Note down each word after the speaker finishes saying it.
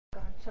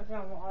小这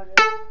样我二人。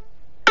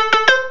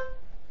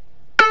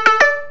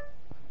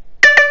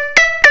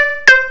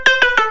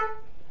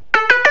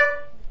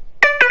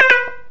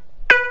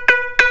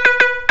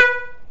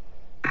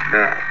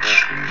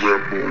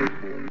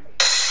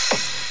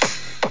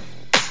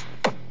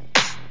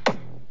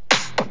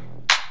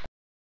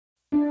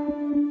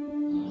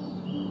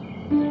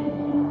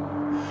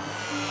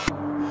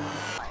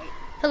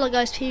Hello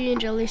guys, PB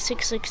and Jelly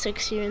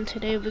 666 here, and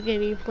today we're gonna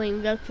be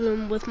playing Rec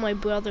Room with my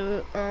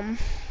brother.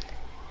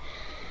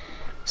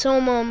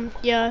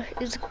 Yeah,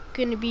 it's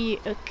gonna be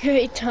a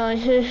great time.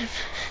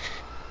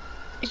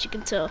 As you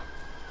can tell,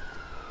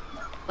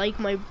 like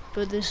my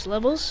brother's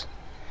levels,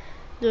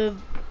 they're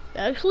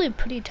actually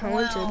pretty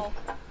talented.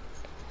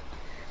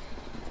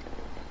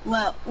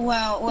 Well,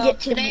 Yeah,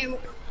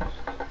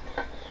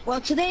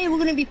 today we're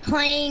gonna be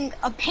playing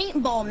a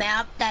paintball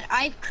map that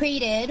I've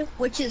created,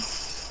 which is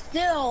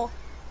still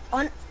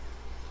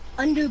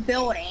under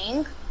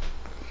building.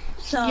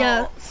 So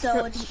yeah, it's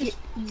just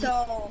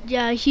so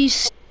yeah,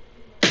 he's.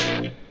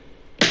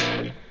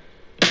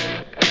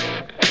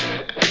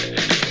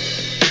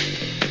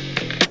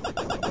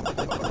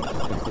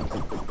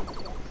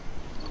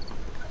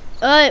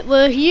 Alright,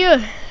 we're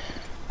here.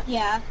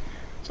 yeah.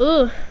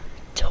 Oh,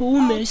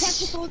 Thomas.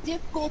 Technical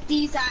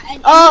difficulties.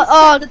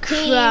 Oh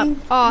crap!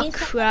 Oh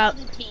crap!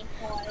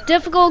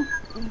 Difficult.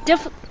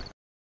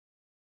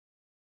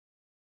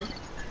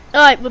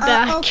 Alright, we're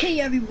back. Okay,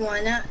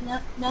 everyone.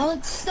 Now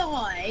let's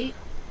start.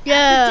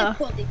 Yeah. The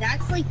difficulties.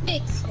 Actually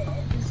fixed it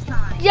this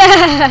time.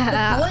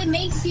 Yeah. The board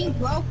may seem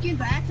broken,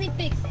 but actually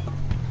fixed it.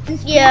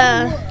 This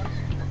Yeah.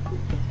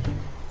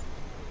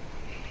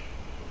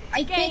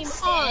 I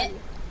fixed it.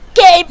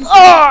 Game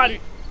on!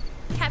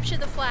 Capture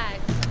the flag.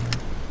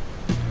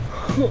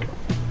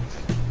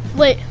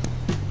 Wait.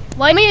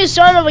 Why me a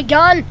son of a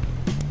gun?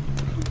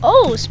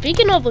 Oh,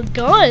 speaking of a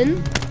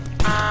gun.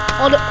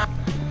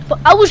 But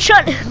I was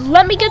trying.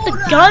 Let me get the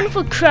gun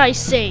for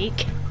Christ's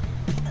sake.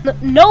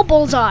 No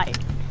bullseye.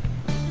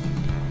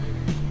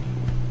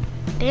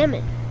 Damn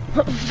it.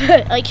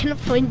 I can't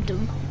find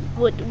him.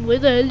 Where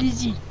the hell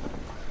is he?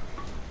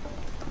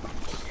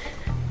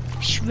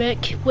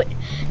 Shrek. Wait.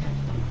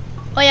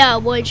 Oh yeah,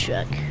 White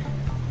Shrek.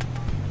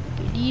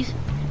 These.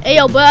 Hey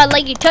yo, bro, I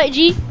like your cut,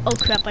 G. Oh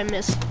crap, I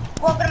missed.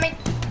 Welcome to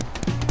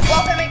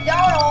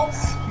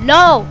McDonald's.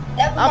 No.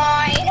 Never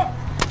mind.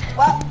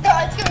 Well, the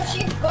ice cream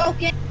machine's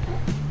broken.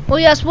 Well,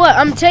 guess what?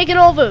 I'm taking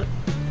over.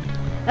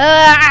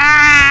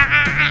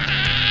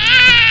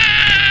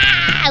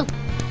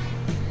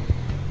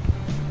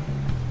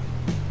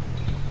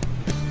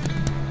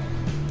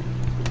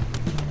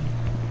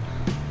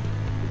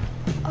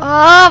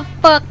 Oh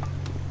fuck.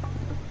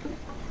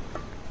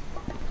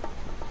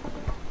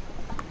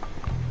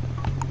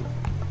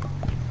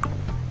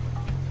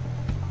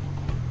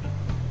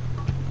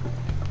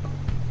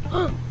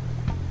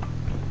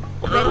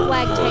 Red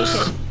flag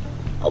taken.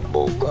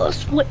 Among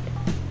Us. Wait.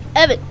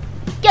 Evan,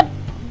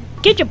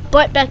 get your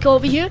butt back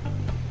over here.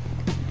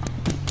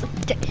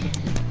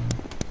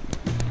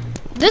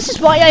 This is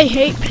why I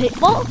hate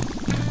paintball?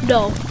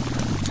 No.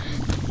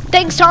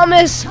 Thanks,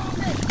 Thomas.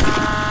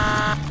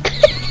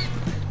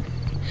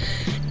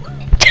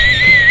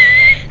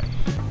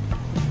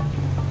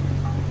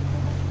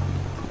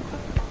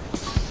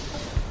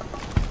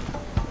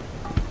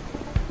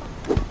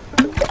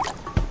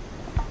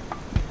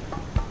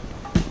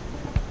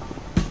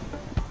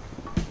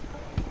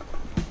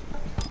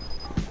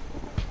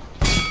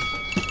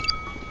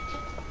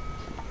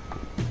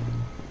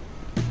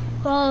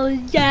 Oh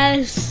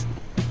yes!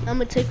 I'm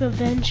gonna take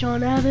revenge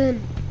on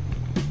Evan.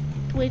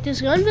 Wait, this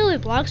gun really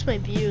blocks my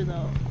view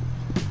though.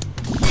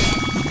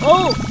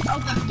 Oh!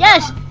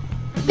 Yes!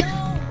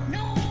 No!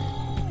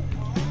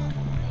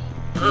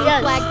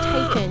 Yes! Flag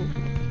taken.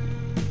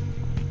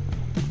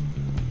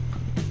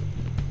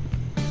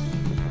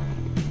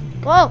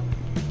 Oh!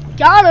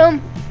 Got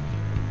him!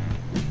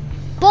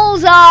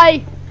 Bullseye!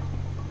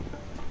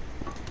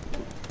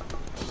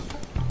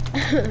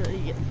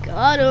 You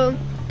got him!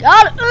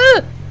 Got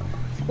him!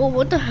 Well,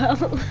 what the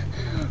hell?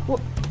 What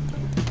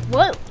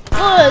was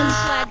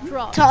Flag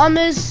dropped.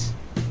 Thomas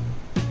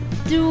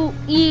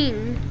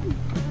doing?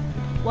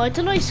 Why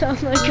did I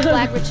sound like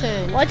Flag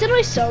returned. Why did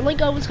I sound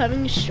like I was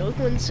having a stroke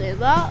when saying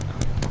that?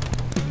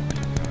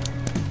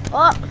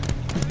 Oh!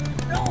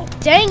 No!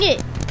 Dang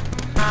it!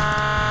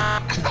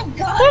 Oh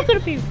God! We're gonna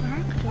be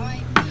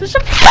wrecked. There's a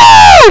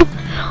food!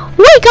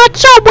 We got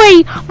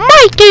Subway,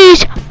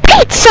 Mikey's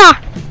Pizza.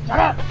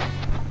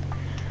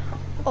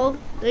 Oh,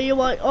 there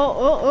you are.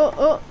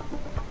 Oh.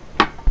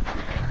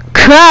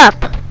 Crap!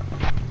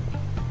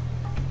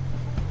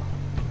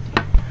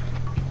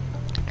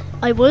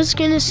 I was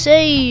gonna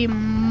say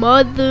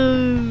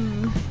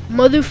mother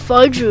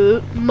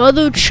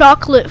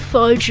chocolate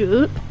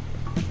fudger.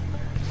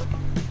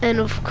 And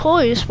of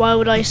course, why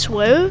would I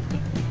swear?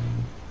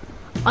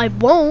 I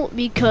won't,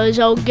 because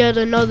I'll get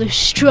another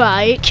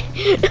strike.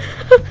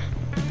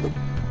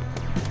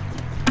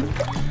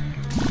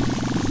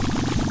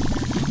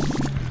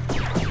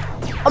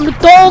 I'm the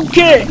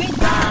donkey!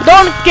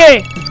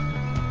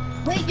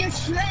 Wait, you're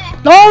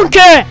Shrek.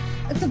 Donkey!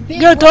 It's a big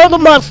Get out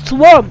of my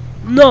swamp!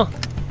 No.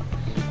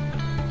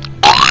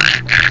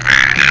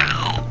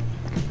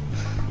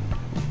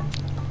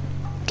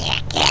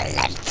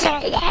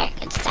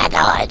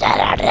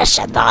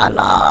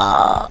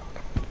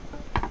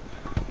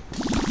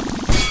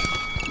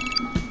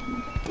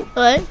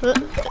 What?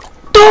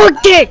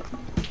 Donkey!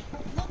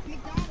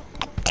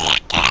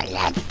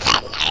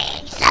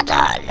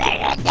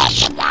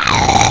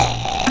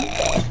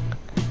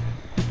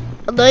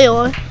 There you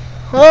are.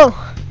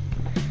 Oh.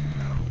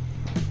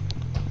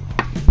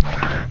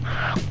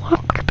 We're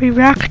gonna be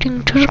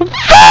reacting to some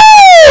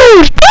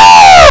food!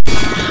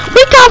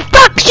 We got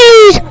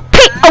boxes!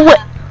 Away!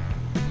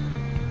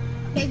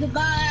 Okay,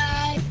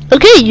 goodbye.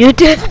 Okay, you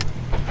did.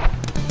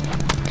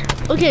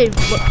 Okay.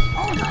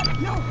 Oh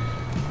god, no.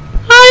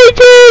 I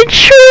did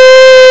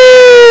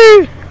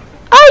sure!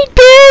 I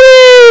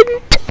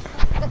didn't!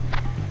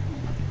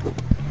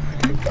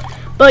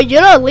 But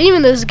you're not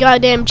leaving this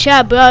goddamn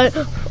chat, bro.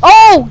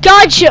 Oh,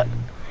 gotcha!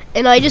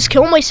 And I just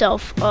killed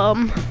myself.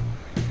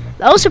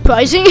 That was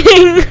surprising.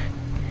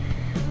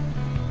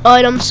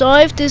 Alright, I'm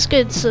sorry if this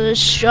gets a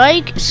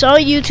strike.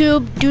 Sorry,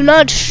 YouTube. Do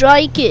not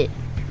strike it.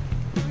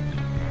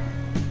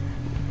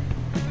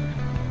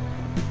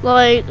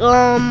 Like,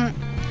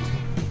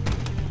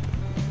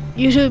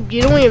 YouTube,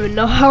 you don't even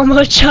know how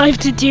much I have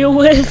to deal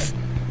with.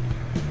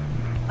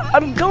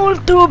 I'm going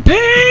through a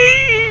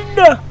pain!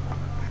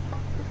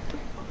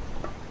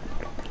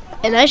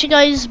 And as you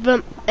guys,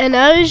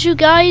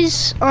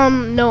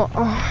 no,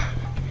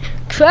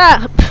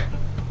 crap.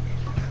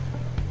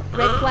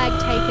 Red flag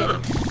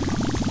taken.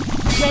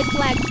 Red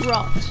flag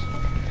dropped.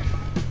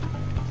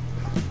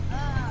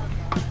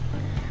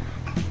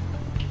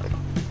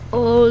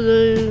 Oh,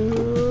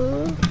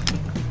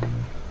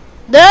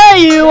 there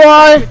you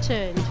are.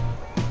 Returned.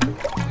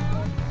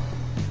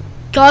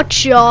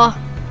 Gotcha.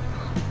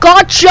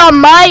 Gotcha,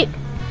 mate.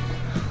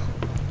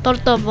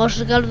 Torta, vos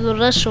chegar do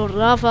resto,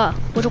 Rafa.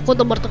 Vos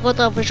conta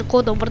martacota, vos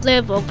conta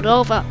marteva,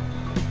 prova.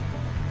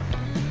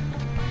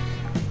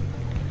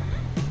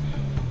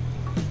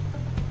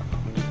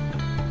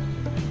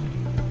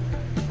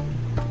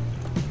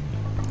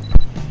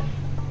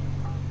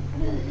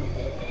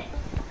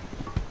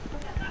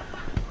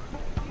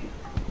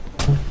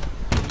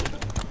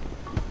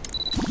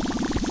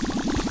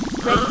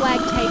 Red flag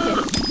taken.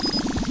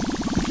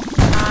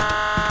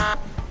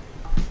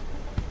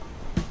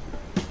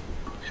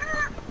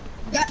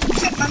 That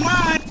shit my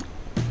mind.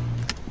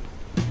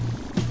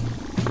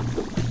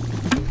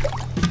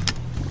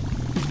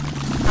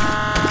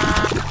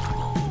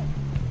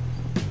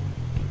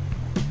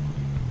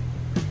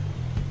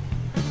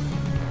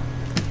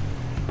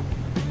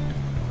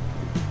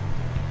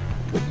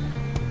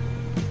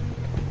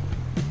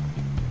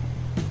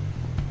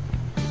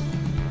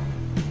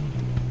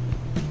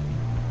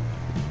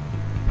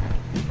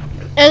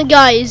 And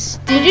guys,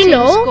 did you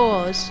know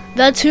Scores.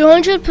 that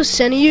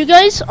 200% of you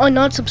guys are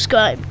not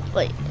subscribed?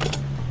 Like,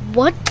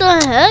 what the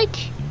heck?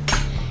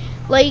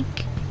 Like,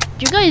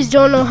 you guys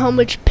don't know how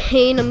much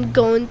pain I'm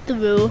going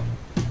through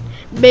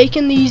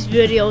making these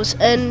videos,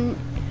 and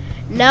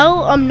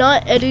now I'm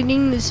not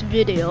editing this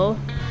video.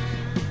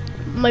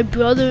 My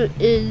brother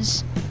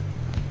is.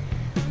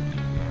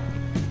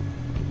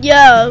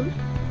 Yeah,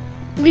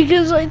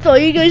 because I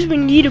thought you guys would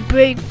need a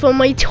break from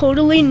my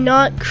totally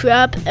not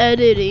crap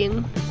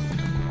editing.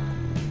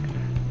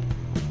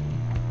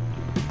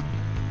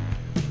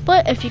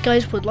 But if you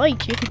guys would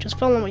like, you can just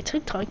follow my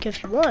TikTok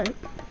if you want.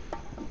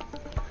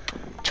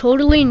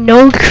 Totally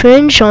no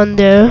cringe on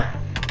there.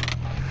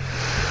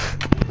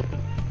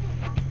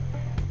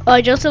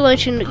 Just to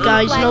let you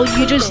guys know,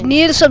 you just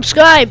need to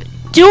subscribe.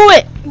 Do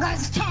it!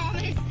 Guys,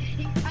 Thomas,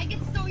 I can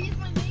still use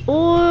my name.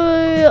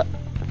 Or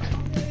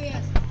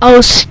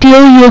I'll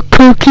steal your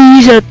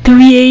cookies at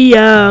 3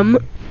 a.m.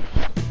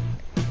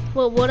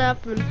 Well, what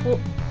happened?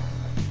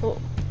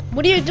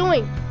 What are you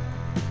doing?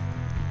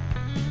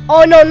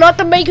 Oh no, not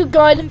the maker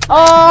gun.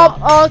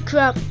 Oh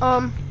crap.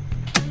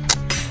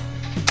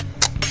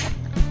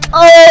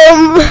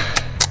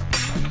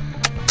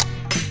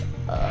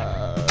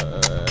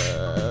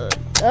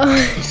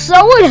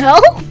 Someone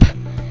help!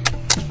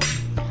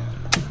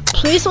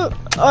 Please don't.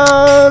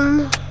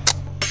 I'm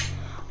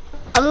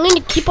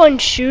gonna keep on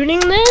shooting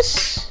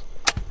this.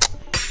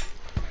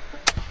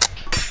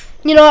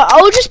 You know,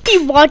 I'll just be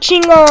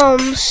watching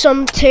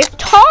some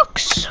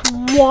TikToks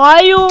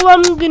while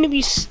I'm gonna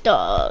be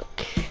stuck.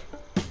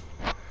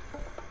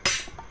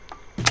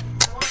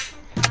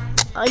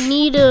 I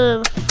need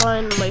to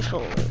find my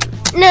phone.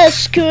 No,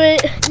 screw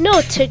it. No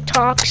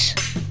TikToks.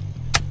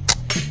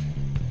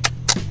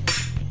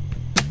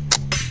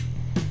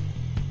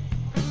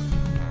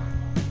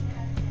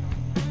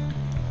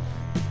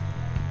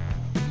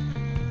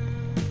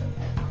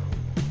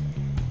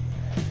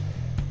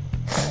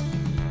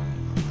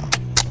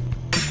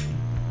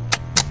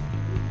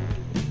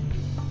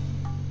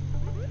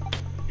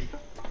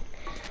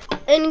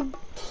 And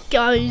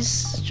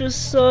guys,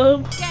 just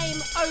Game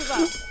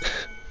over.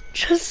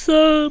 Just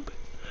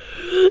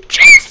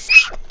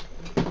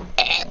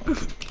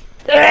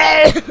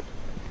I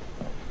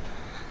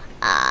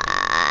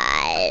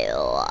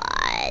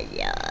want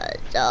you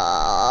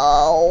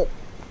so.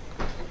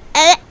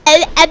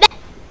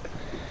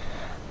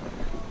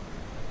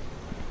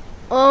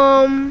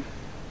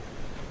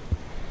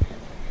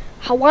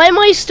 Why am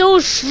I still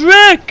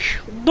Shrek?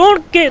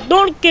 Donkey. But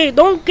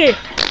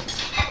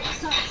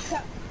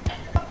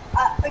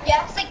you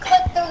actually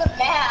click through the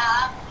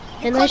map.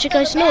 And as you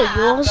guys know,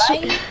 you also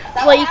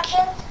like.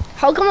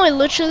 How come I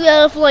literally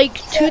have like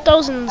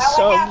 2,000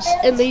 subs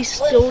and they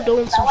still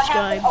don't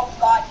subscribe? Oh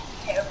god,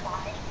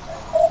 terrifying.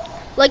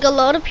 Like a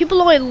lot of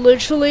people are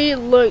literally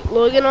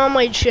looking on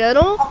my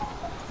channel,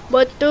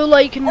 but they're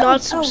like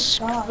not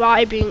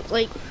subscribing.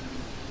 Like.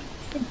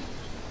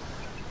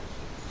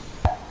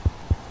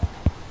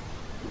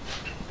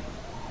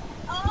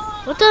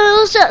 What the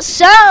hell is that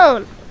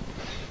sound?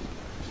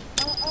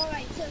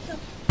 Alright, so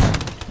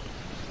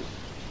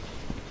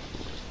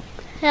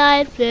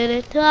I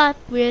better talk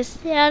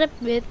with a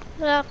bit.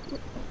 alright,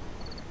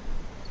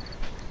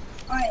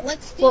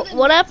 let's do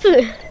What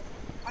happened?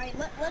 Alright,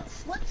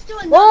 let's do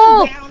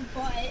Whoa! another round,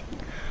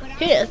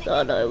 but I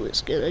thought I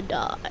was gonna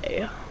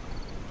die.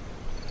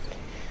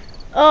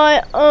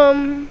 I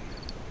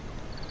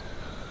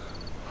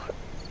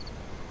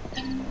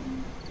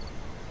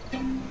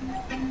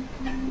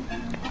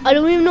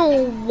don't even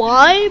know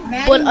why,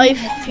 but I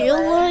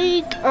feel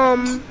like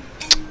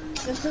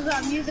this is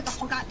our music.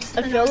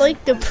 I feel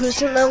like the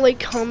person that like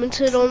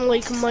commented on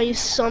like my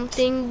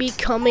something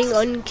becoming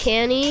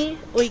uncanny,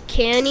 like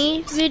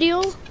canny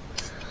video.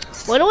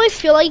 Why do I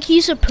feel like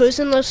he's a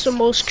person that's the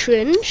most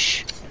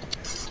cringe?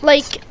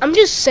 Like, I'm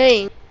just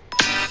saying.